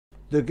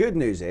The good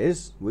news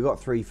is we got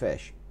 3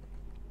 fish.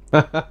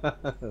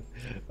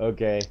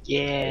 Okay. Yeah.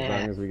 As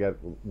long as we got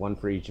one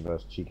for each of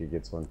us, Chica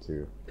gets one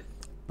too.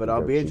 But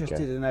I'll be interested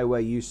to know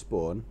where you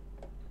spawn.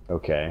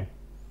 Okay.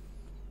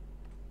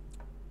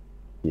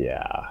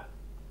 Yeah.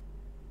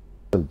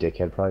 Some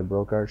dickhead probably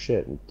broke our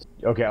shit.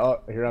 Okay,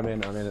 oh, here I'm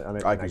in.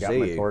 I got see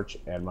my you. torch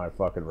and my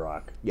fucking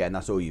rock. Yeah, and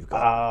that's all you've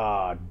got.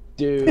 Ah,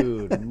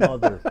 dude,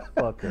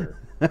 motherfucker.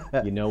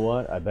 You know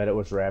what? I bet it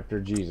was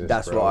Raptor Jesus.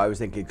 That's bro. what I was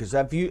thinking. Because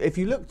if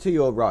you look to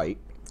your right,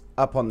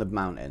 up on the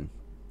mountain,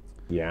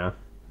 Yeah.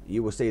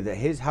 you will see that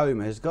his home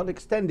has got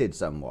extended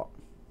somewhat.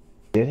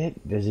 Did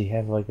it? Does he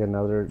have like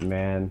another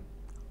man?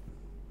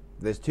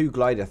 There's 2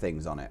 glider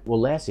things on it. Well,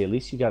 Lassie, at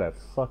least you got a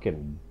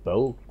fucking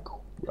bow,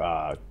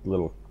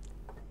 little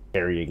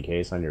carrying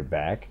case on your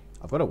back.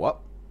 I've got a what?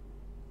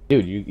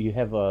 Dude, you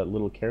have a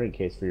little carrying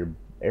case for your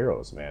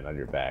arrows, man, on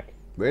your back.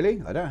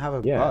 Really? I don't have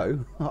a Yeah.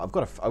 bow. I've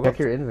got Check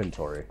your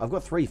inventory. I've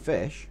got 3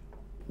 fish.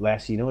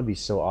 Lassie, you know what would be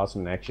so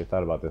awesome? And I actually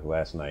thought about this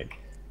last night.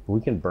 If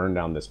we can burn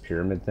down this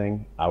pyramid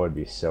thing, I would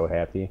be so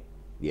happy.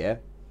 Yeah.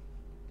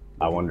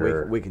 I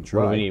wonder. We can What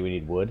try. do we need? We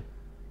need wood.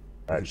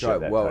 All right, Try.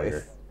 shit, that Well,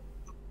 tiger.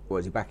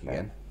 is he back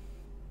again?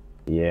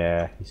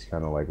 Yeah, he's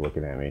kind of like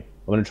looking at me.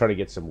 I'm gonna try to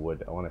get some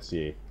wood. I want to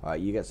see. All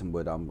right, you get some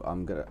wood.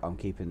 I'm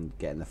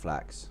getting the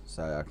flax,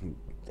 so I can.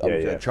 Yeah,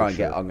 I'm yeah, try for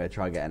sure. I'm gonna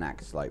try and get an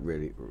axe like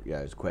really,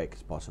 as quick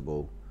as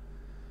possible.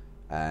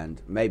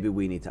 And maybe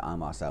we need to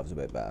arm ourselves a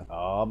bit better.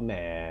 Oh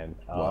man.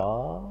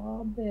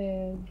 Oh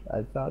man.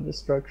 I found a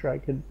structure I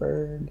could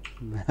burn.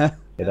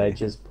 Did I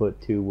just put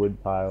 2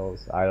 wood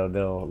piles? I don't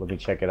know. Let me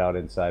check it out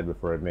inside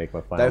before I make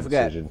my final Don't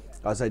forget. decision.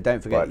 I say,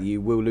 don't forget. What?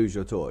 You will lose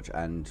your torch,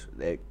 and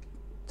it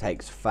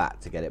takes fat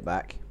to get it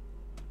back.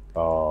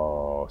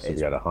 Oh, so we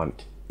It's- gotta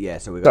hunt. Yeah,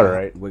 so we It's got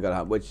alright. we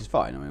got which is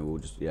fine. I mean, we'll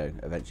just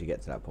eventually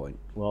get to that point.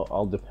 Well,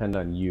 I'll depend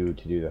on you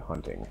to do the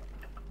hunting.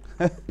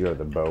 You're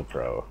the bow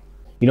pro.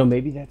 You know,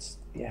 maybe that's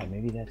it.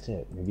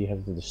 Maybe you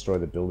have to destroy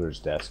the builder's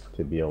desk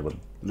to be able to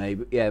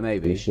Maybe,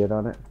 do shit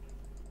on it.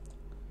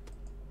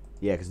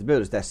 Yeah, because the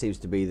builder's desk seems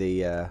to be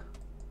the.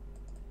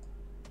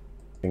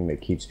 Thing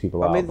that keeps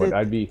people I out. mean, But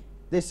I'd be.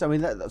 This, I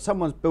mean,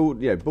 someone's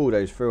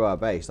bulldozed through our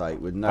base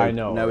like with I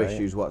know, no right?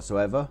 issues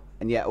whatsoever,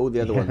 and yet all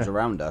the other ones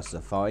around us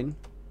are fine.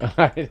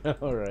 I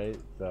know, right?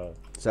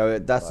 So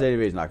that's the only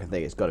reason I can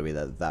think it's got to be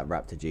that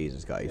Raptor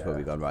Jesus guy. He's Yeah.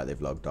 probably gone right. They've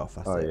logged off.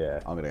 That's Oh, it. yeah.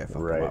 I'm gonna go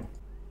fuck Right. him up.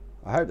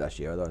 I hope that's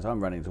you. Otherwise, I'm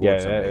running towards Yeah,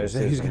 somebody it's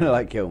who's gonna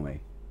like kill me.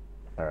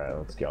 All right,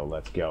 let's go.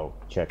 Let's go.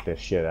 Check this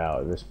shit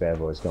out. This bad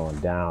boy's going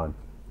down.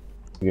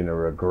 You're gonna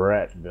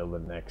regret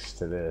building next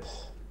to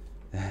this.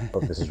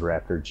 Hope this is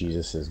Raptor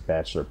Jesus's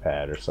bachelor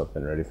pad or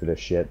something. Ready for this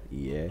shit?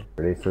 Yeah.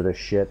 Ready for this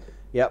shit?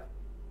 Yep.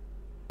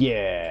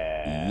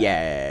 Yeah.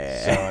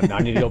 Yeah. So now I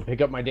need to go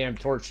pick up my damn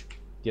torch.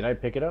 Did I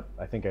pick it up?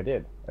 I think I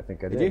did.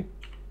 Did you?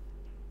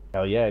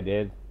 Hell yeah, I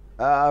did.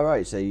 All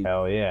right. So you.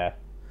 Hell yeah.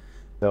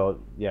 So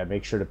yeah,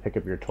 make sure to pick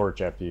up your torch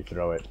after you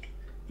throw it.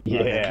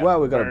 Yeah. Well,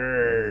 we got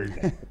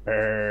burn.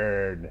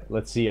 Burn.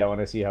 Let's see. I want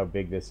to see how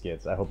big this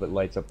gets. I hope it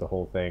lights up the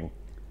whole thing.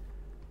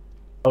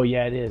 Oh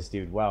yeah, it is,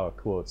 dude. Wow,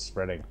 cool. It's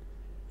spreading.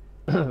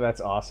 That's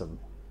awesome.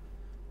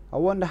 I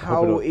wonder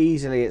how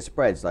easily it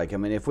spreads. Like, I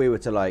mean, if we were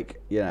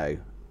to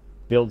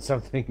Build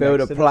something. build a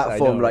next to this?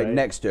 platform I know, like right?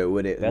 next to it,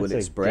 would it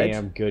That's spread? a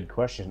damn good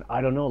question.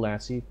 I don't know,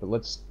 Lassie, but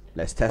let's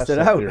Test it that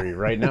out. theory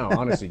right now.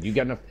 Honestly, you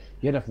got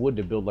enough wood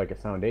to build like a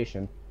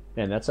foundation,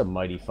 and that's a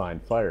mighty fine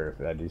fire,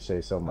 if I do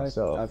say so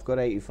myself. I've got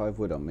 85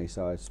 wood on me,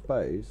 so I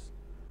suppose.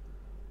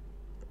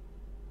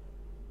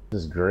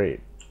 This is great.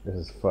 This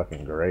is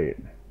fucking great.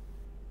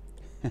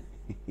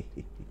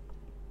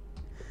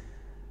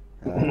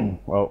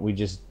 Well, we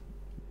just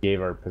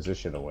gave our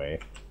position away.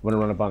 I'm gonna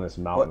run up on this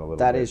mountain a little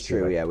That bit. is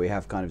true. Yeah, we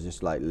have kind of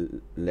just like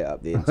lit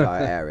up the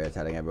entire area,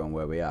 telling everyone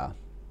where we are.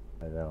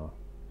 I know.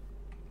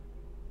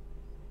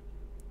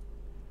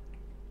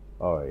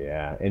 Oh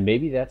yeah, and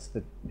maybe that's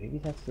the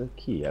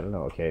key. I don't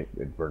know. Okay,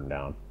 it burned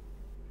down.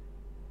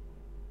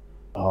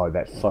 Oh,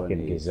 that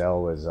fucking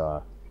gazelle was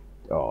oh,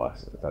 I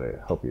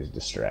hope he was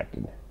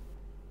distracted.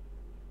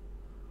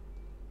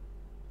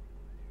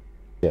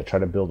 Yeah, try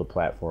to build a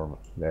platform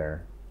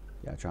there.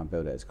 Yeah, try and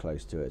build it as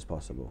close to it as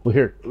possible. Well,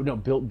 here, no,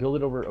 build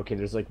it over. Okay,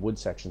 there's like wood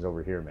sections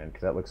over here, man,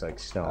 because that looks like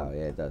stone. Oh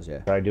yeah, it does. Yeah.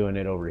 Try doing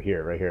it over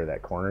here, right here,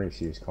 that corner. You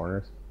see these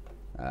corners?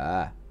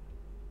 Ah.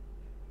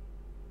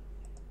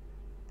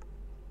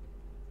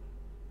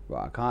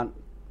 Well, I can't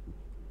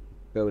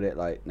build it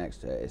like next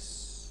to it,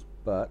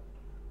 but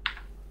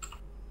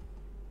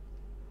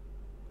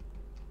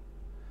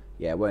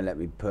yeah, it won't let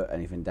me put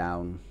anything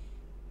down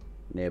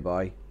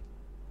nearby.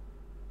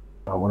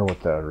 I wonder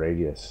what the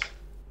radius.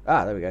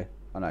 Ah, there we go.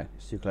 Oh no,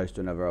 it's too close to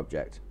another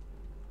object.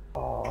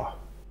 Oh,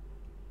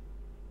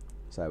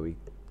 So we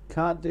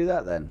can't do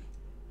that then.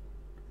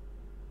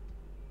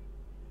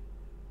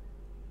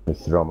 let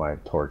me throw my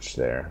torch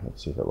there.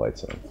 Let's see if it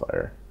lights it on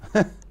fire.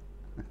 Come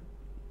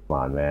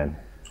on, man.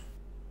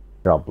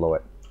 Here, I'll blow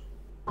it.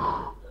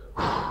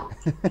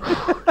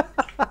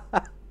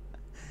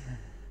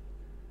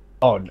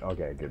 Oh,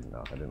 okay, good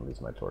enough. I didn't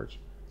lose my torch.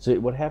 So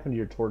what happened to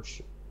your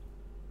torch?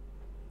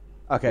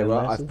 Okay,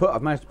 well, Lassie?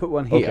 I've managed to put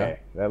one here. Okay,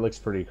 that looks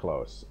pretty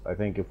close. I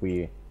think if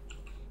we...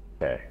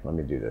 Okay, let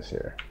me do this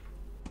here.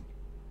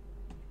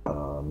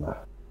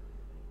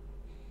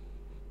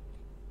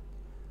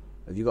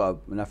 Have you got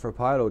enough for a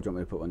pile, or do you want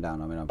me to put one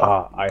down? I mean,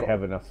 I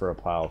have enough for a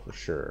pile for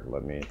sure.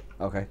 Let me...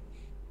 Okay.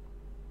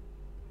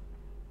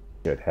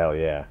 Good, hell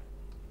yeah.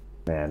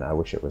 Man, I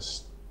wish it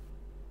was...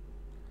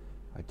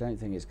 I don't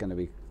think it's going to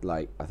be,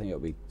 like, I think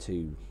it'll be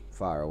too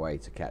far away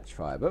to catch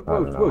fire, but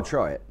we'll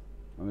try it.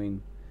 I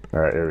mean...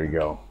 Alright, here we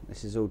go.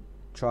 This is all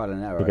trial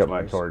and error. Pick up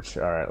my torch.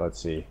 Alright,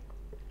 let's see.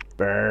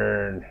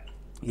 Burn!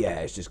 Yeah,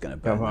 it's just going to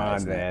burn. Come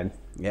on, man.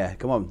 Yeah,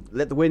 come on.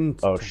 Let the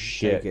wind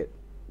shit. take it.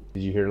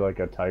 Did you hear like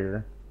a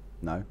tiger?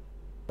 No.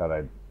 Thought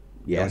I...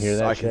 Yes, hear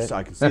that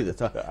I can see the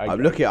tiger.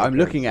 I'm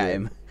looking at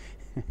him.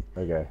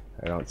 Okay,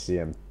 I don't see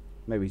him.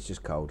 Maybe he's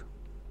just cold.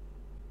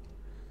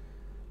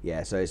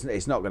 Yeah, so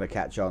it's not going to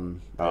catch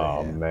on.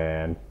 Oh,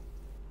 man.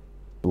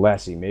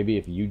 Lassie, maybe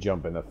if you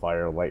jump in the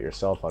fire, light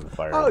yourself on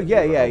fire. Oh,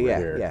 yeah.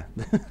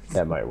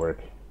 That might work.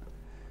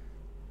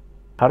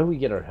 How do we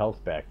get our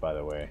health back, by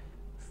the way?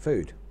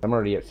 Food. I'm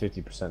already at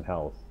 50%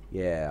 health.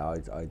 Yeah,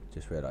 I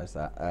just realised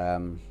that.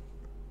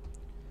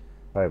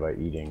 Probably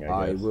by eating,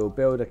 I guess. I will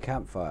build a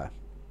campfire.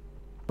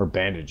 Or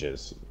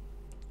bandages.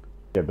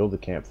 Yeah, build a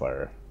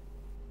campfire.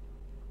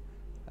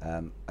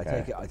 I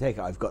take it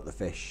I've got the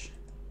fish.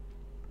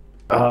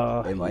 In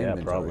my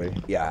inventory. Probably.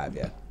 Yeah, I have,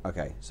 yeah.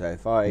 Okay, so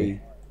if I...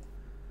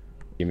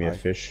 Give me a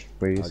fish,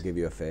 please. I'll give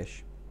you a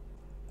fish.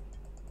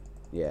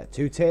 Yeah,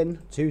 2 tin,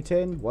 2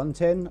 tin, 1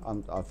 tin.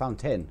 I found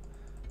 10.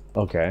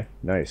 Okay,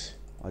 nice.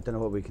 I don't know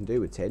what we can do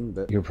with tin,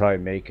 but... You could probably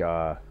make,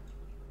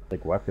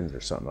 like, weapons or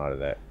something out of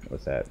that,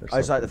 with that. I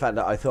just like the fact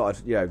that I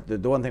thought,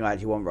 the one thing I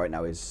actually want right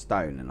now is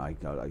stone, and I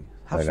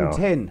have some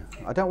tin.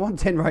 I don't want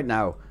tin right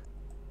now.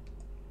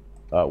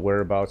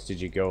 Whereabouts did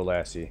you go,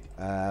 Lassie?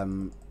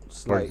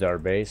 Towards our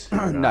base?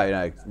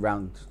 No,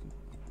 round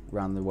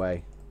the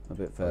way a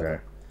bit further.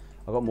 Okay.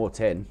 I've got more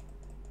tin.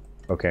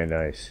 Okay,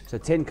 nice. So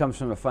tin comes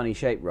from a funny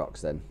shaped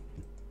rocks then.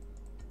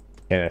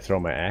 Can I throw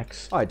my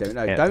axe? I don't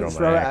know. Can't Don't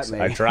throw it at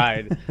me. I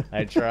tried.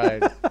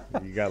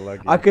 You got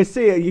lucky. I could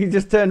see it. You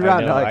just turned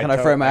around. Can I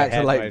throw my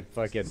axe?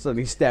 Fucking...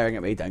 Suddenly staring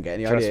at me. Don't get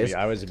any Trust ideas. me,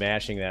 I was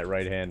mashing that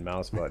right-hand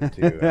mouse button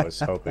too. I was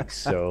hoping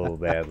so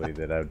badly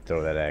that I would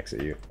throw that axe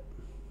at you.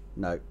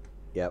 No.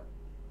 Yep.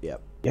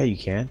 Yeah, you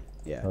can.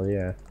 Yeah. Oh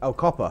yeah. Oh,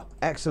 copper.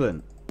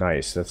 Excellent.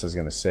 Nice. That's what I was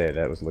gonna say.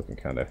 That was looking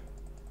kind of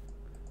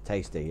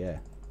tasty. Yeah.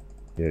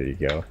 There you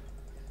go.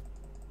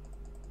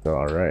 So,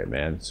 all right,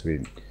 man.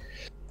 Sweet.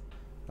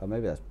 Oh,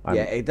 maybe that's...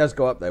 Yeah, it does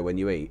go up though when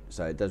you eat,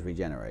 so it does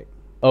regenerate.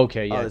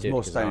 Okay, yeah. There's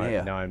more stone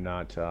here. Now I'm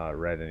not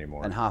red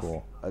anymore. And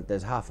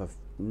there's half a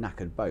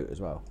knackered boat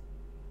as well.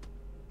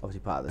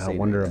 Obviously part of the scene. I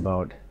wonder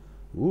about...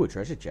 Ooh, a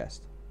treasure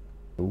chest.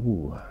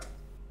 Ooh.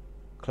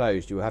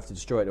 Closed. You will have to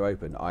destroy it to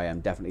open. I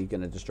am definitely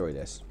going to destroy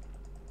this.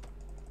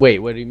 Wait,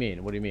 what do you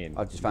mean? What do you mean?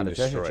 I've just found a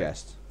treasure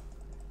chest.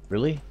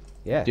 Really?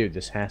 Yeah. Dude,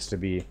 this has to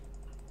be...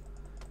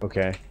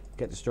 Okay.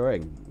 Get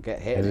destroying. Get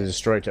hit. And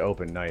destroy it to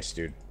open. Nice,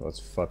 dude. Let's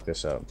fuck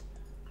this up.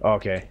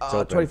 Okay.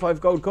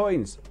 25 gold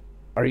coins.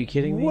 Are you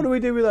kidding me? What do we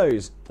do with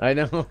those? I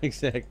know,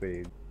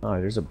 exactly. Oh,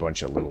 there's a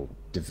bunch of little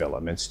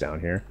developments down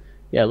here.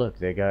 Yeah, look,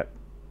 they got...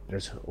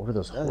 What are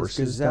those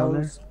horses down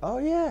there? Oh,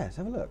 yeah. Let's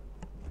have a look.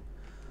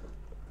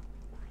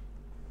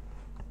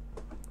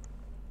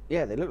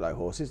 Yeah, they look like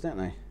horses, don't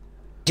they?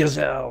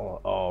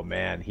 Gazelle! Oh,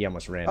 man. He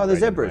almost ran they're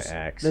zebras. Into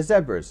my axe. They're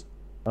zebras.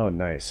 Oh,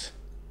 nice.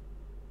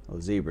 Oh,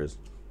 zebras.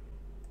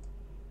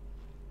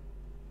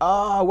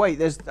 Oh, wait.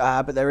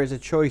 But there is a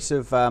choice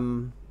of...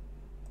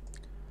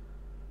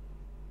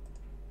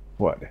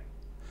 What?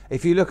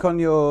 If you look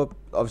on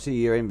obviously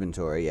your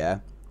inventory, yeah,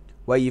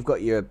 where you've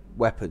got your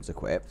weapons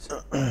equipped.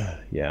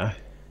 Yeah.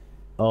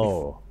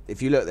 Oh.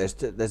 If you look, there's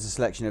a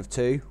selection of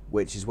 2,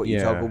 which is what you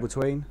toggle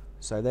between.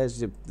 So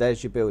there's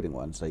your building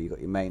one. So you've got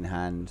your main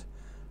hand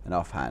and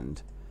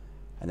offhand,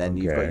 and then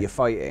you've got your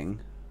fighting.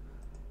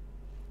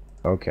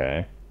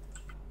 Okay.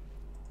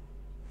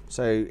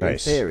 So in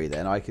theory,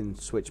 then I can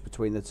switch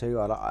between the 2.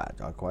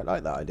 I quite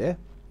like that idea.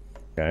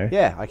 Okay.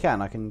 Yeah, I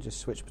can. I can just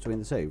switch between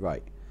the 2.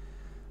 Right.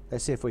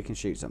 Let's see if we can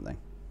shoot something.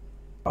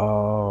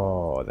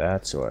 Oh,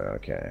 that's what.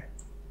 Okay.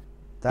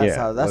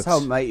 That's how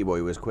Matey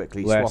Boy was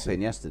quickly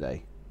swapping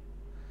yesterday.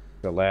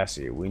 So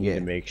Lassie, we need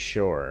to make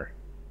sure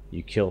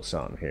you kill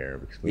something here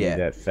because we need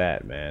that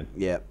fat, man.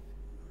 Yep.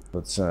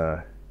 Let's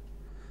Well,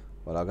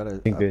 I gotta.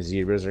 Think the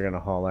zebras are gonna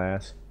haul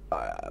ass.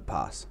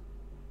 Pass.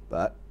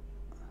 But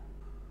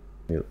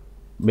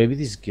maybe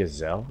these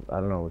gazelle. I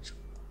don't know which.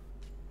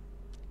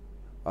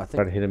 I think.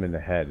 Try to hit him in the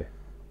head.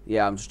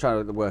 Yeah, I'm just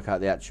trying to work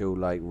out the actual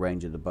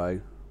range of the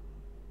bow.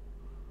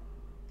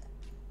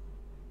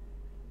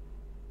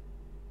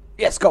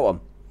 Yes, got one.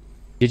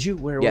 Did you?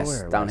 Where?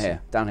 Yes, down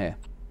here.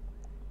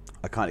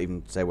 I can't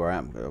even say where I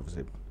am,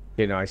 obviously.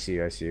 Yeah, no, I see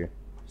you.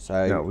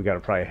 So no, we gotta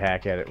probably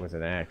hack at it with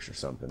an axe or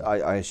something.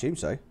 I assume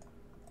so.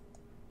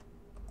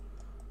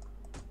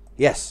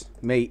 Yes,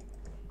 meat.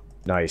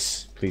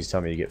 Nice. Please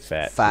tell me you get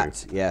fat. Fat,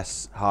 too.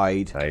 yes.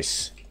 Hide.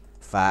 Nice.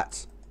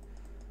 Fat.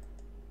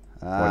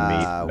 One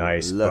meat,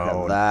 nice look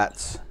bone. at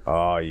that.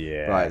 Oh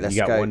yeah. Right, let's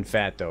you got go. one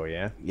fat though,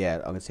 yeah. Yeah,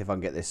 I'm gonna see if I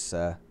can get this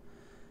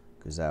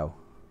gazelle.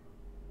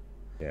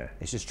 Yeah.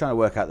 It's just trying to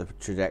work out the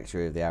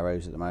trajectory of the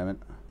arrows at the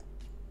moment.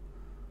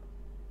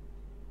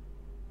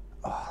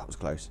 Oh, that was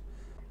close.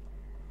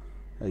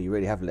 Oh, you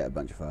really have lit a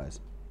bunch of fires.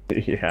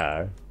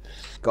 Yeah.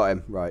 Got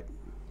him right.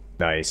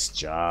 Nice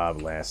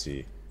job,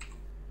 Lassie.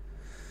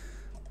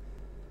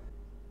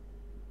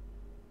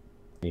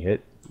 You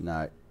hit?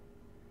 No.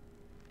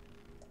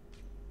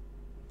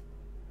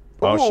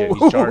 Oh shit,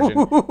 he's charging.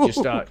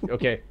 Just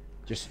okay.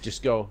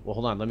 Just go. Well,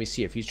 hold on. Let me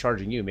see if he's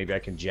charging you. Maybe I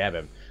can jab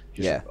him.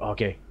 Just, yeah.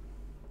 Okay.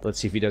 Let's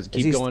see if he does.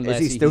 Keep going,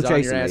 Lassie. Is he still chasing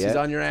on your ass. me, yeah? He's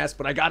on your ass,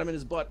 but I got him in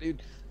his butt,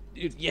 dude.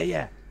 Dude,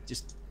 yeah.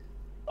 Just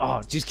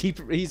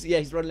keep.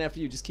 He's running after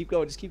you. Just keep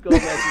going. Lassie.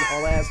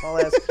 Haul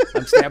ass.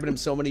 I'm stabbing him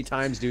so many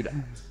times, dude.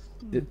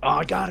 Oh,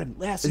 I got him.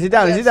 Lassie. Is he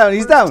down? Is he down?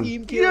 He's down.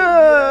 Team kill.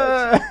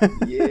 Yeah.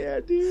 Yeah,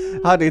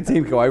 dude. How did the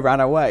team go? I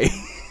ran away.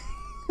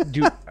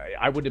 Dude,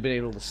 I wouldn't have been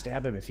able to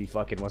stab him if he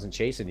fucking wasn't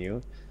chasing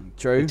you.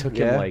 True. It took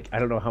him like, I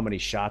don't know how many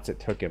shots it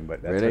took him,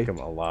 but that took him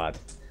a lot.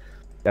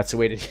 That's the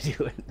way to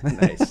do it.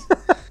 Nice.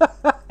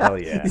 Hell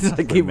yeah. He's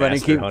like, keep running,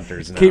 keep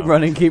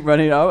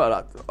running.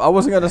 I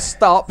wasn't going to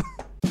stop.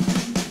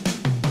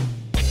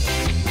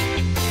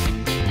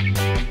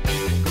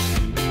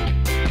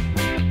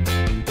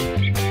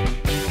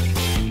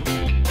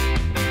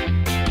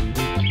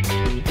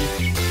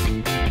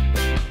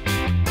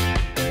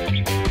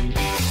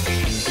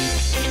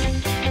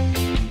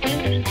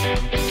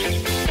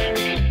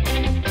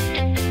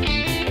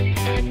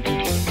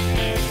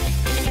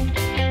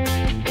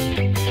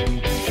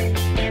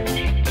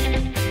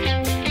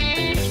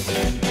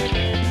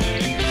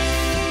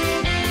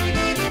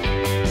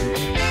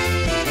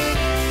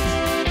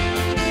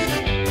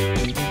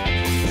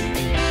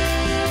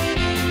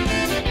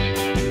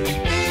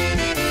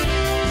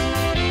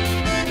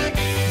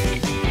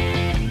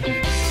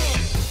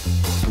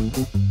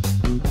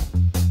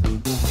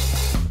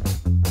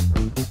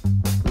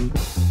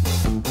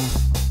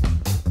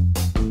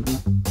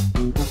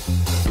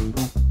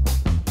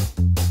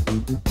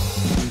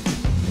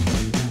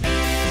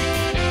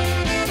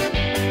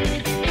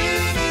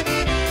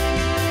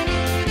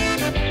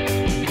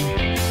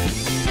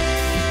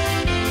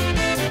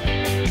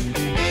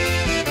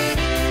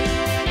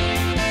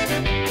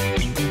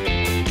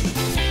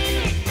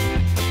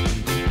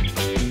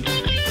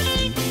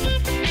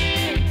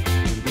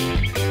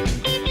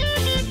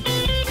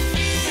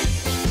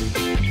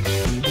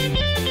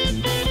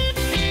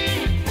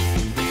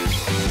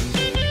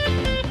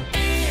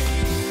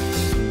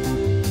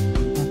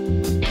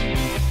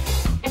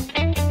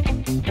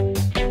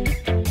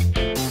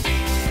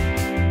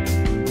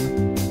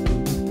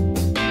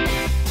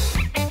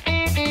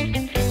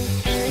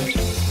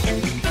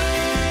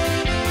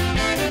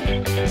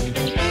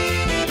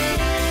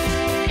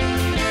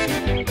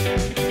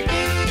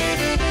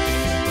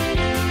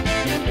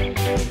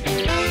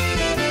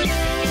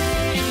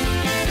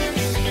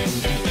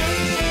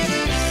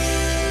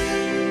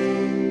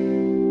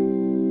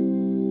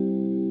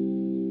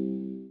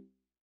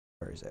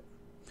 Where is it?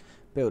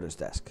 Builder's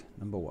desk,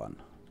 number 1.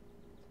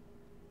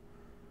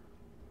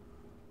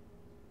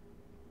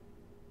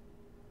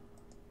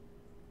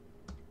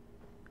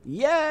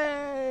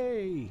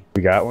 Yay!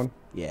 We got one?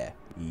 Yeah.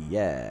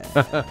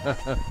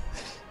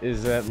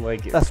 Is that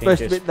like that's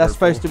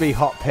supposed to be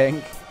hot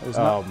pink.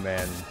 Oh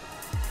man.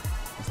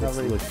 It's not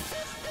really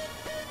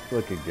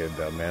looking good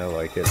though, man. I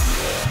like it.